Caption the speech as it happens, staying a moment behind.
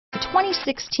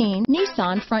2016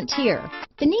 Nissan Frontier.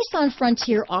 The Nissan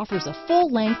Frontier offers a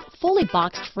full-length, fully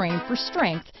boxed frame for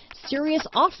strength, serious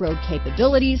off-road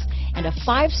capabilities, and a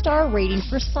 5-star rating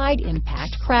for side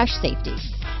impact crash safety.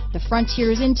 The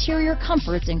Frontier's interior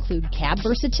comforts include cab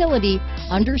versatility,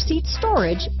 under-seat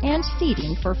storage, and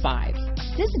seating for 5.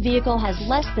 This vehicle has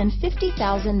less than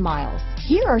 50,000 miles.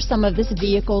 Here are some of this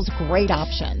vehicle's great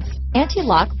options: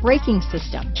 anti-lock braking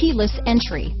system, keyless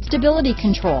entry, stability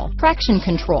control, traction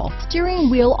control, steering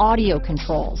wheel audio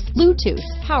controls, Bluetooth,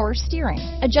 power steering,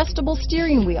 adjustable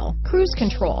steering wheel, cruise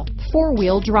control,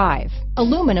 4-wheel drive,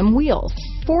 aluminum wheels,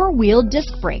 4-wheel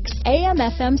disc brakes,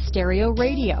 AM/FM stereo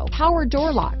radio, power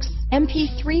door locks,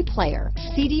 MP3 player,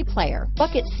 CD player,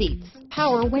 bucket seats,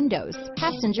 power windows,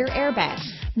 passenger airbag.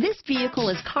 This vehicle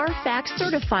is Carfax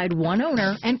certified one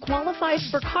owner and qualifies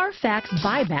for Carfax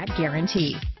buyback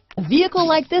guarantee. A vehicle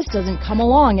like this doesn't come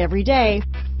along every day.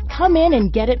 Come in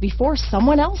and get it before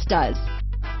someone else does.